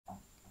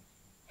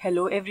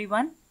Hello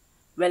everyone,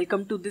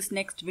 welcome to this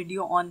next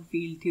video on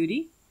field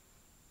theory.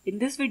 In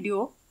this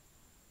video,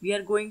 we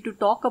are going to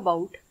talk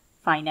about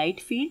finite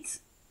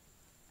fields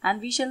and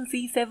we shall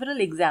see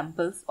several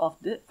examples of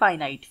the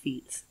finite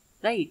fields,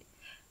 right?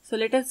 So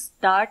let us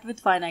start with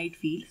finite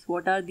fields.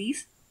 What are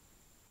these?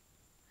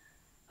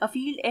 A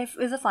field F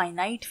is a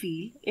finite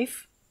field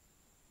if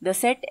the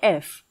set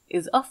F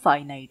is a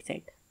finite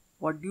set.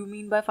 What do you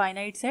mean by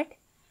finite set?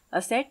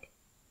 A set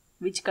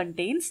which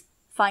contains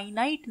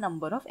finite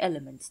number of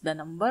elements, the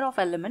number of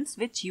elements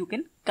which you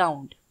can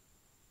count,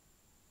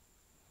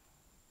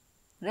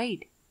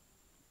 right?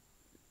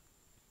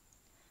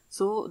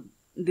 So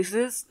this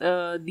is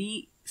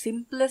the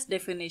simplest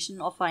definition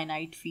of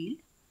finite field.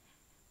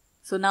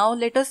 So now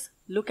let us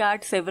look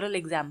at several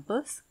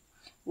examples.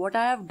 What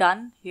I have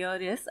done here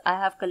is I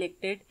have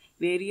collected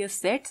various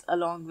sets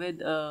along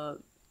with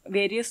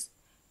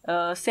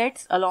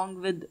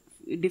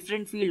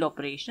different field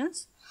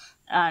operations,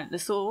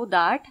 and so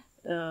that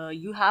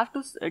you have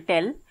to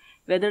tell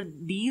whether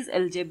these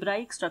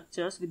algebraic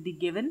structures with the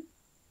given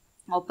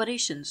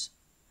operations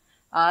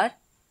are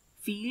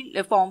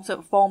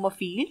form a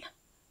field.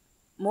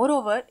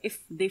 Moreover, if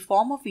they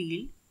form a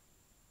field,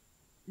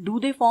 do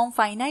they form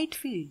finite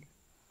field?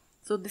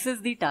 So this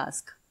is the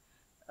task.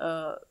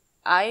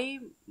 I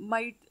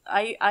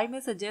may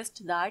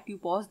suggest that you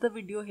pause the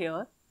video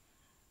here,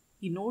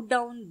 you note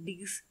down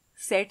these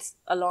sets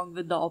along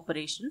with the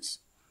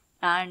operations,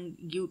 and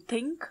you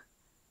think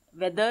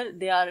whether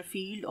they are a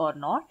field or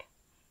not,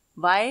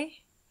 why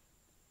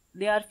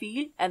they are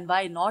field and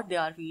why not they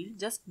are field.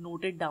 Just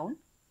note it down.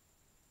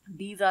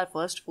 These are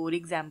first 4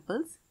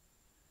 examples.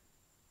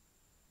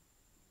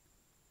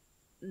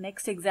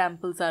 Next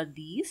examples are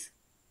these,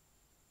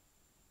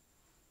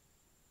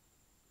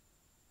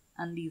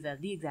 and these are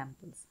the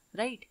examples,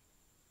 right?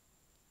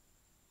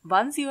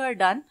 Once you are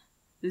done,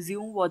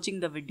 resume watching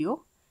the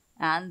video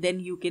and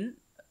then you can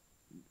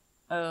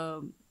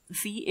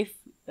see if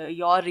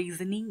your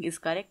reasoning is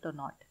correct or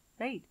not,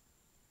 right?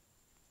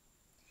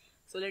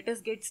 So let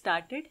us get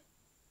started.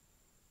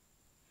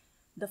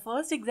 The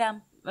first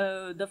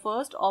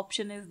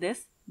option is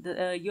this.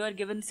 You are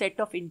given set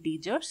of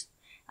integers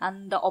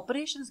and the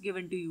operations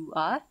given to you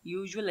are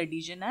usual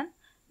addition and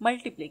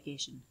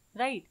multiplication,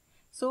 right?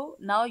 So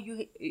now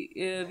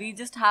we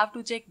just have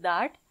to check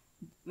that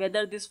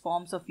whether this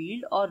forms a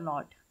field or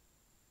not.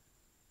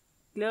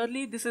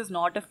 Clearly this is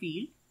not a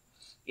field.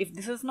 If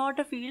this is not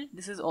a field,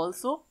 this is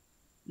also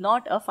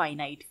not a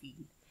finite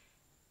field.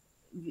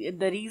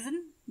 The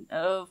reason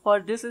for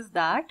this is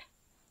that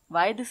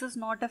why this is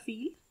not a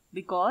field,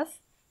 because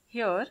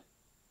here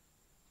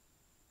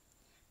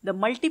the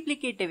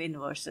multiplicative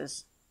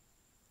inverses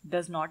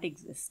does not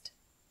exist.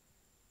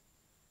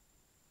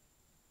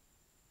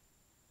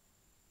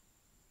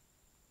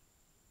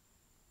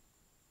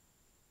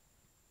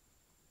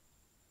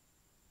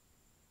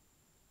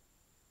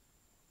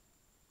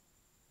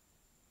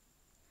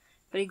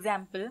 For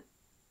example,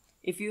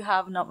 if you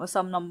have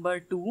some number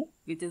 2,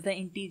 which is the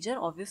integer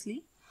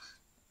obviously,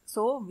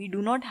 so we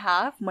do not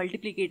have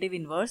multiplicative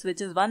inverse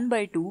which is 1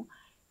 by 2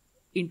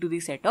 into the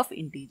set of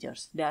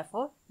integers.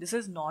 Therefore, this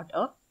is not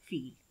a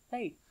field,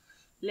 right?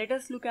 Let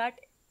us look at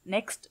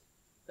next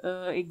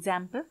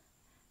example.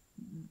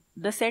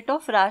 The set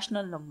of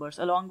rational numbers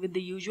along with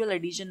the usual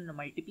addition and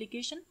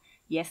multiplication.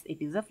 Yes, it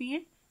is a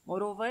field.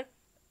 Moreover,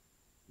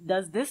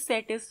 does this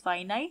set is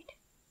finite?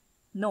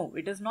 No,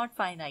 it is not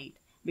finite,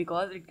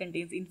 because it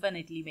contains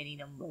infinitely many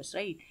numbers,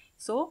 right?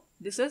 So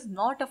this is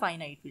not a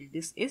finite field.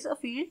 This is a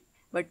field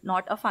but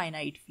not a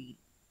finite field.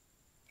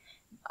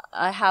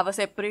 I have a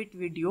separate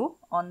video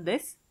on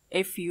this.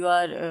 If you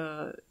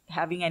are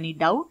having any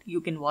doubt, you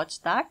can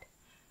watch that.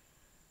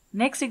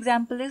 Next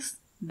example is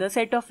the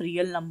set of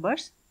real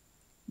numbers.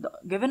 The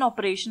given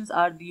operations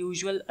are the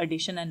usual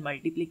addition and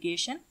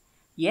multiplication.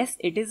 Yes,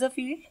 it is a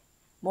field.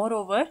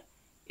 Moreover,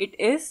 it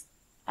is,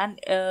 and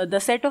the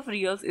set of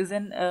reals is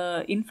an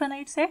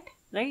infinite set,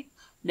 right?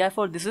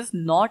 Therefore, this is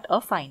not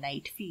a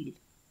finite field.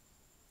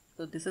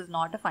 So this is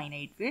not a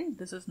finite field.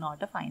 This is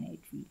not a finite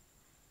field.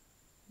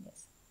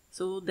 Yes.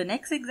 So the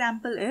next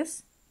example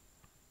is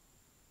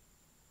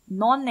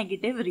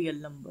non-negative real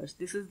numbers.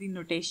 This is the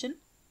notation.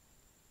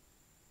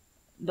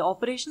 The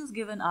operations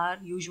given are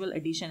usual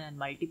addition and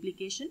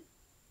multiplication.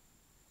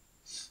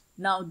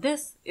 Now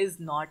this is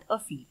not a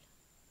field.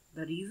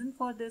 The reason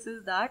for this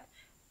is that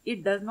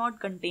it does not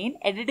contain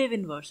additive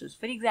inverses.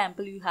 For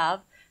example, you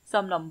have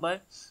some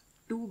number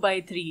 2 by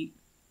 3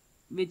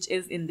 which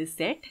is in this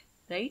set,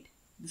 right?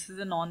 This is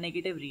a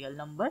non-negative real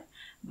number,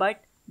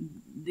 but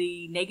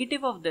the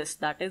negative of this,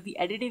 that is the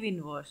additive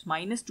inverse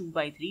minus 2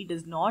 by 3,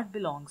 does not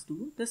belongs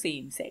to the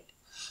same set.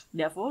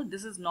 Therefore,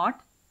 this is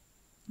not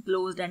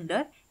closed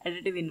under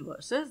additive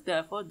inverses.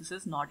 Therefore, this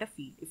is not a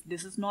field. If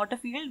this is not a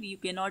field, you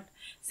cannot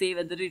say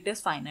whether it is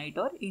finite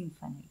or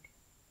infinite.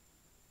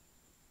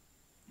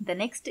 The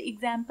next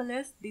example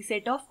is the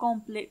set of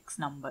complex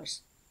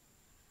numbers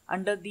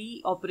under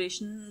the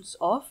operations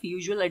of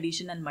usual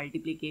addition and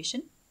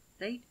multiplication,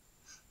 right?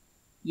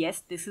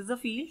 Yes, this is a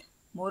field.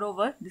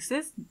 Moreover, this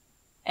is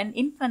an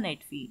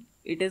infinite field.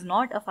 It is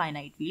not a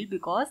finite field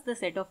because the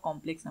set of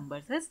complex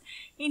numbers is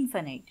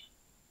infinite.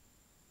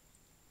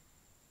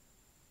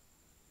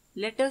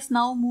 Let us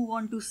now move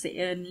on to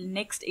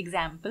next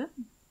example.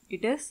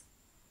 It is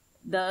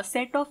the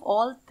set of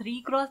all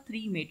 3 cross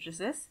 3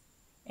 matrices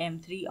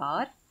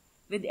M3R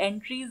with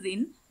entries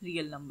in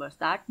real numbers.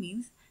 That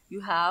means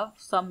you have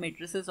some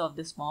matrices of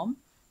this form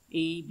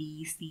A,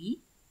 B, C,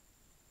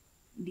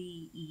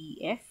 D, E,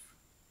 F,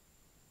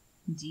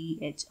 G,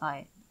 H,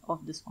 I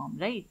of this form,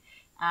 right?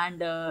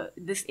 And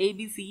this A,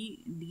 B,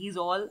 C, these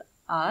all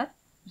are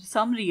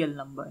some real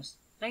numbers,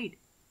 right?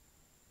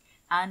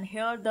 And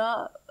here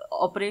the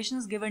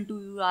operations given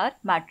to you are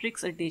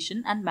matrix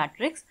addition and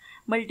matrix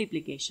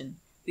multiplication.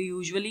 So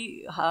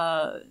usually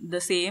the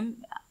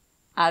same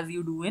as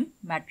you do in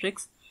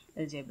matrix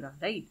algebra,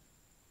 right?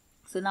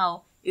 So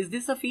now, is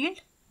this a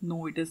field?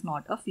 No, it is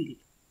not a field.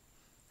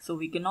 So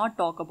we cannot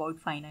talk about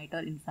finite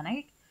or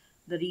infinite.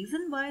 The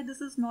reason why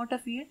this is not a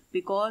field,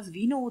 because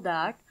we know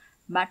that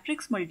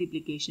matrix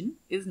multiplication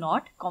is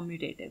not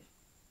commutative.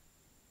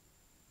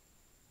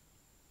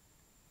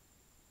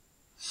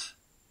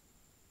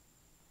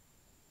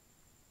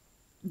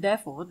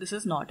 Therefore, this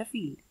is not a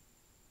field.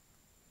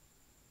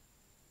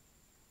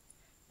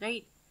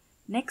 Right?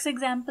 Next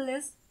example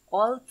is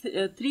all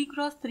 3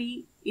 cross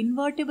 3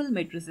 invertible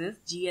matrices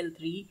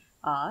GL3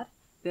 are,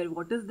 where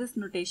what is this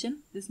notation?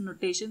 This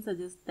notation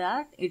suggests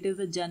that it is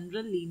a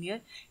general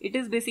linear, it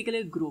is basically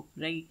a group,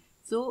 right?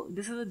 So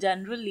this is a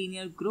general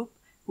linear group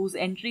whose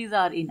entries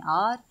are in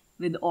R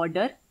with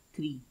order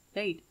 3,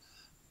 right?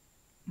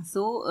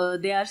 So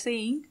they are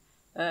saying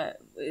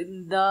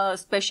the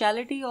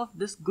speciality of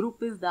this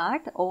group is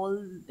that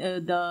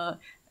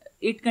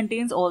it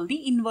contains all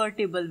the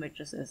invertible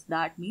matrices.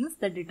 That means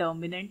the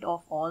determinant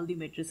of all the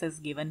matrices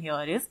given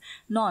here is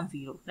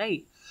non-zero,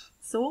 right?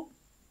 So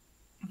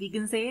we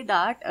can say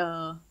that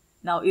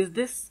now is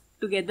this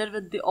together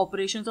with the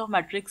operations of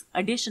matrix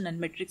addition and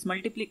matrix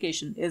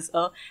multiplication is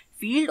a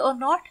field or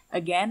not?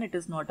 Again, it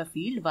is not a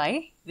field.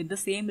 Why? With the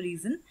same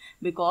reason,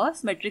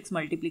 because matrix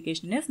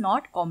multiplication is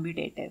not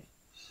commutative.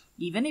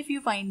 Even if you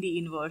find the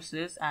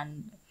inverses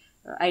and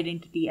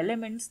identity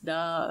elements,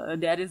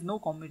 there is no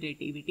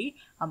commutativity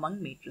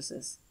among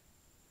matrices.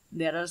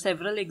 There are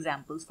several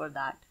examples for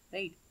that,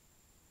 right?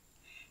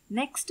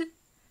 Next,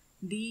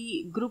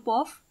 the group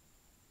of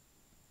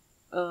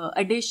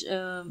this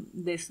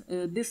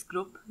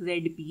group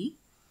ZP,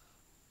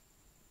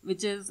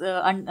 which is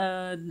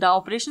the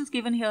operations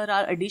given here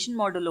are addition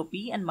modulo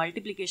P and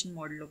multiplication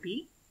modulo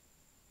P.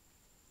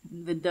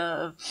 With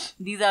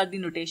these are the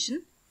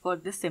notation for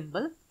this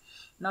symbol.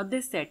 Now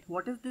this set,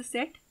 what is this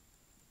set?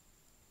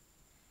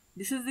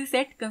 This is the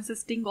set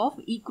consisting of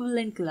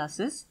equivalent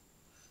classes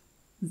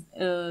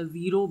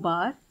 0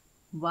 bar,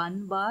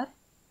 1 bar,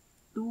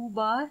 2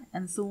 bar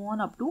and so on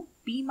up to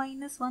P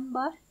minus 1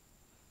 bar.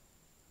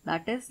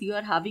 That is, you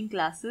are having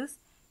classes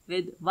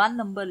with one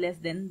number less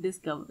than this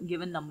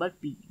given number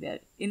P,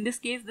 where in this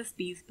case this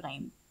P is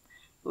prime.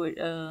 What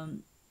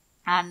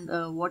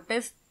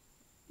is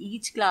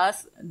each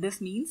class?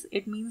 This means,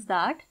 it means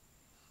that,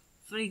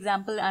 for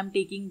example, I am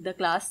taking the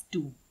class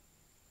 2,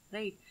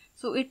 right?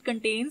 So it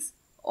contains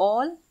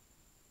all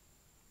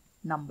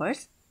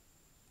numbers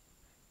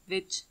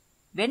which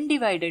when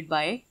divided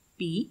by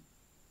P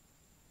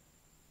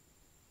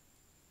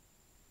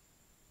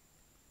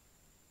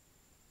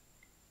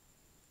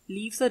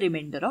leaves a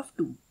remainder of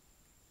 2.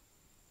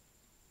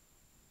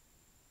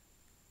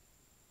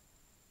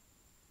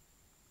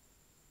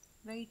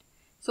 Right?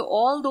 So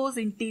all those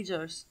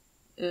integers,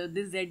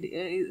 this Z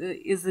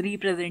is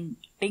representing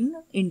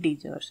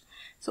integers.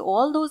 So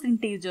all those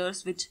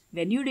integers which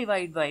when you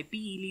divide by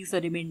P leaves a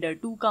remainder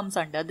 2 comes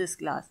under this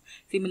class.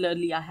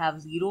 Similarly, I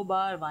have 0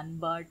 bar, 1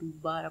 bar, 2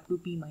 bar up to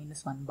P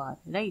minus 1 bar,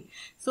 right?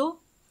 So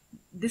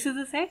this is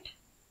a set.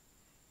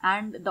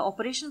 And the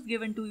operations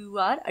given to you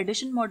are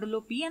addition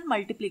modulo P and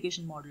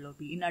multiplication modulo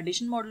P. In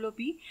addition modulo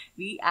P,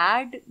 we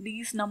add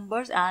these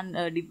numbers and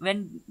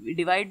when we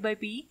divide by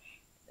P,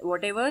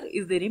 whatever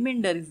is the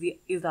remainder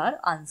is our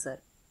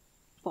answer.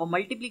 For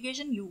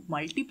multiplication, you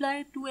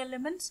multiply two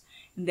elements,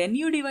 and then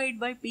you divide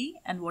by P,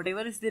 and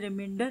whatever is the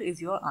remainder is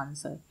your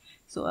answer.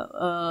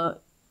 So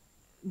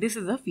this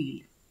is a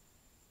field.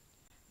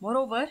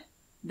 Moreover,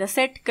 the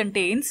set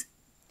contains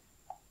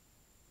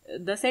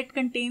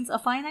a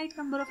finite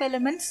number of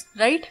elements,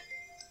 right?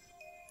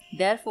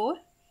 Therefore,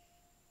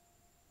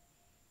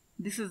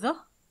 this is a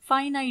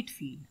finite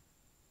field.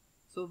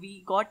 So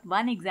we got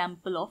one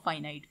example of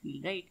finite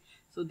field, right?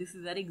 So this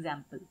is our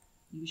example.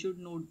 You should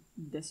know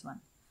this one.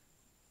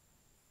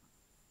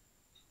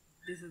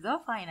 This is a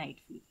finite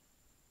field,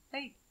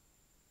 right?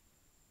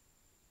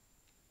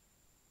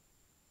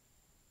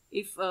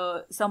 If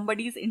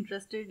somebody is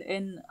interested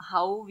in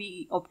how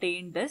we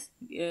obtained this,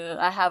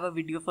 I have a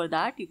video for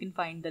that. You can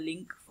find the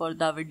link for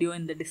the video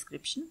in the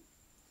description.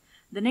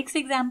 The next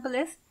example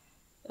is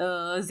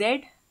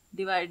Z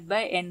divided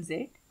by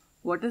NZ.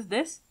 What is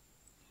this?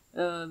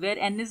 Where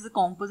N is the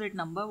composite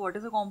number. What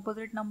is a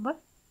composite number?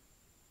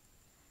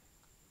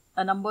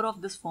 a number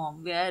of this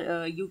form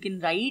where you can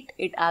write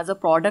it as a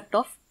product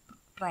of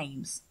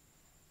primes.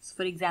 So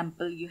for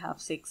example, you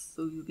have 6,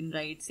 so you can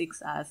write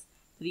 6 as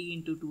 3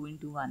 into 2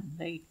 into 1,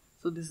 right?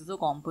 So this is a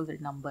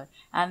composite number,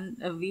 and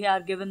we are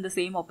given the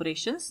same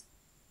operations,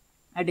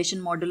 addition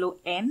modulo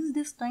n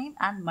this time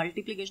and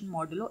multiplication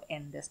modulo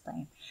n this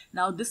time.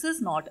 Now this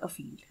is not a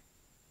field.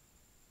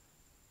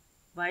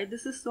 Why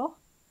this is so?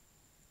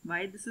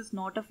 Why this is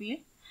not a field?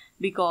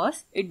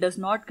 Because it does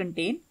not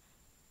contain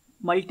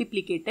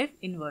multiplicative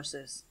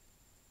inverses.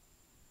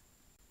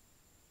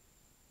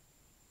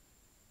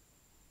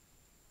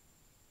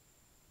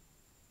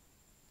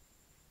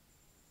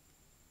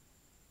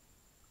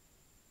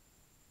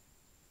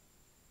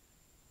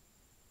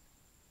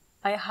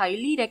 I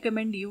highly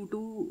recommend you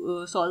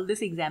to solve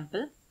this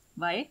example.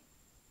 Why?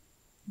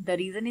 The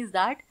reason is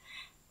that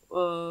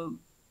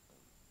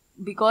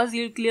because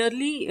you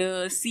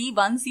clearly see,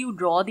 once you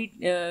draw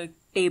the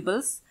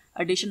tables,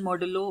 addition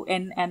modulo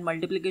n and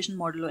multiplication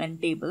modulo n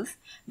tables,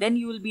 then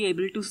you will be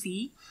able to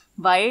see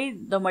why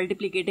the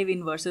multiplicative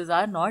inverses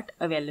are not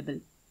available.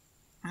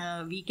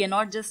 We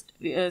cannot just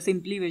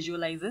simply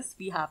visualize this.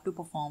 We have to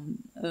perform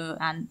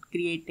and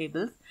create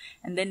tables,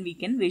 and then we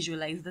can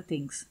visualize the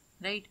things,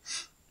 right?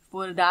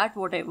 For that,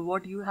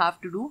 what you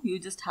have to do, you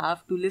just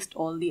have to list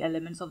all the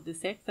elements of the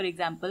set. For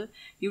example,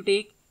 you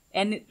take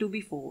n to be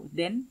 4,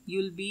 then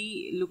you'll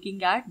be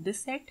looking at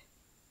this set,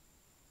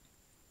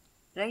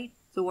 right?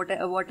 So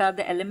what are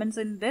the elements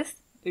in this?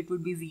 It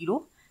would be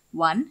 0,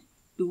 1,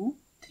 2,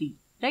 3,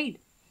 right?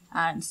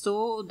 And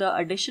so the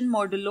addition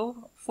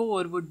modulo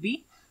 4 would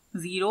be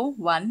 0,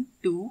 1,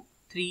 2,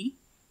 3,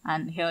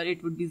 and here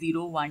it would be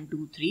 0, 1,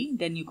 2, 3.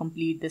 Then you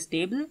complete this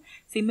table.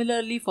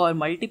 Similarly, for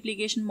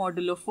multiplication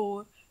modulo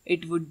 4,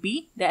 it would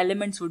be, the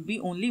elements would be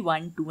only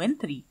 1, 2 and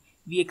 3.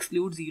 We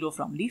exclude 0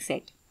 from the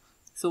set.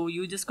 So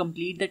you just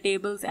complete the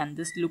tables and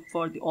just look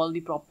for all the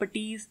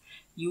properties.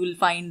 You will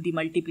find the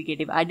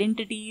multiplicative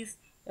identities,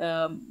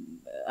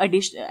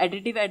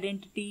 additive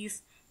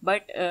identities,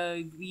 but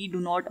we do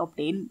not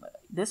obtain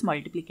this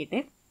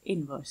multiplicative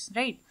inverse,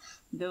 right?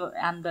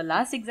 And the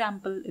last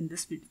example in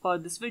this for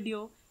this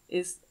video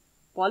is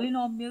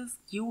polynomials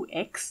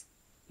qx,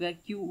 where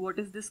q, what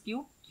is this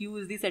q? Q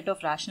is the set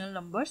of rational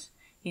numbers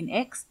in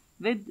x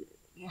with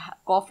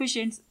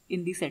coefficients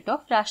in the set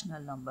of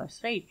rational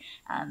numbers, right?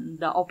 And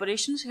the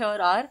operations here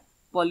are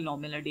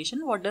polynomial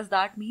addition. What does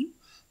that mean?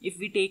 If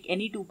we take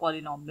any two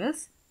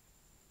polynomials,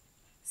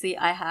 say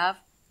I have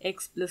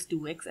x plus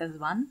 2x as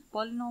one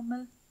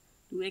polynomial,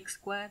 2x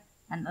square,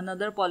 and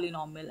another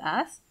polynomial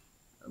as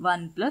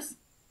 1 plus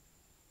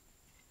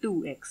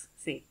 2x,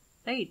 say,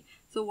 right?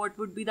 So what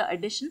would be the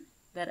addition?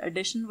 Their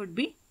addition would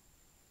be,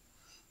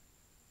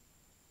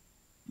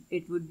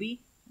 it would be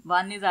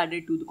 1 is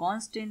added to the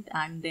constant,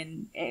 and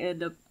then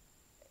the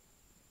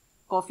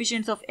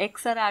coefficients of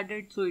x are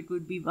added, so it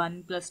would be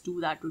 1 plus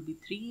 2, that would be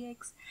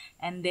 3x,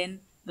 and then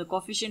the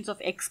coefficients of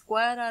x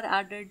square are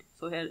added,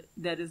 so here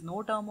there is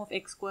no term of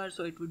x square,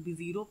 so it would be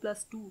 0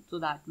 plus 2, so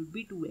that would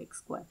be 2x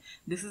square.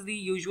 This is the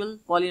usual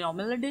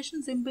polynomial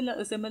addition.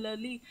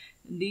 Similarly,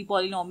 the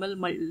polynomial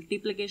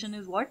multiplication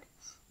is what?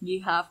 We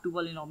have two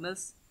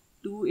polynomials,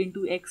 2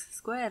 into x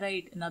square,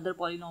 right? Another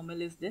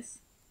polynomial is this.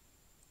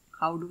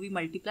 How do we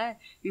multiply?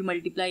 We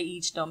multiply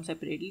each term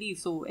separately.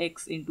 So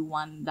x into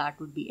 1, that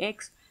would be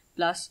x,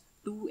 plus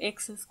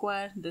 2x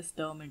square, this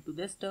term into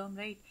this term,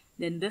 right?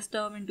 Then this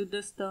term into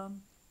this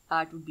term,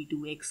 that would be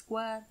 2x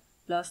square,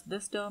 plus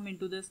this term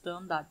into this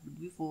term, that would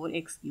be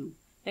 4x cubed,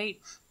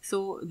 right?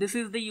 So this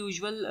is the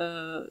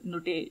usual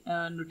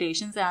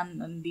notations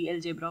and the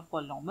algebra of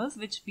polynomials,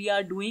 which we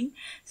are doing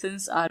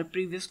since our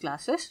previous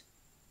classes.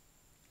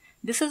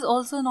 This is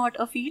also not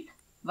a field.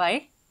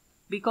 Why?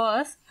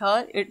 Because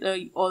here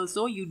it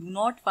also you do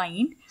not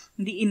find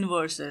the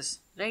inverses,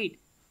 right?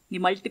 The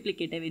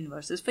multiplicative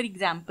inverses. For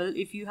example,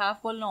 if you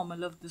have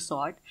polynomial of the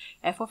sort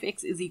f of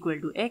x is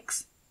equal to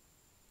x,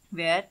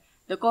 where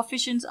the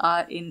coefficients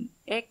are in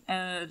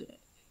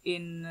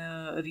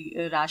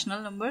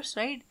rational numbers,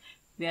 right?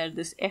 Where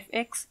this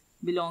fx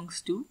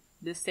belongs to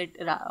this set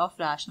of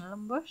rational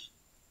numbers,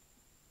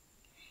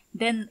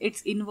 then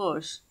its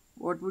inverse,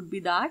 what would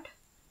be that?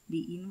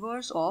 The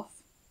inverse of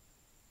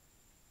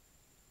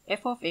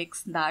f of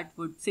x, that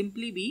would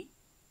simply be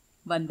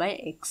 1 by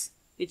x,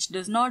 which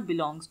does not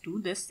belong to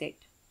this set,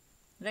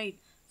 right?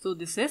 So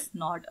this is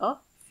not a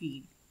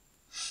field.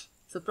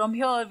 So from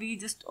here we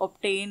just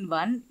obtain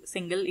one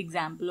single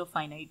example of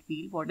finite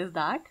field. What is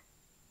that?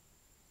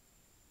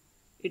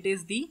 It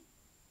is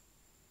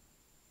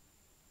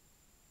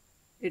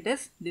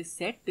this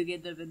set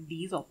together with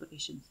these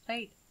operations,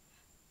 right?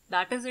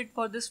 That is it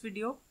for this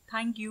video.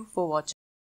 Thank you for watching.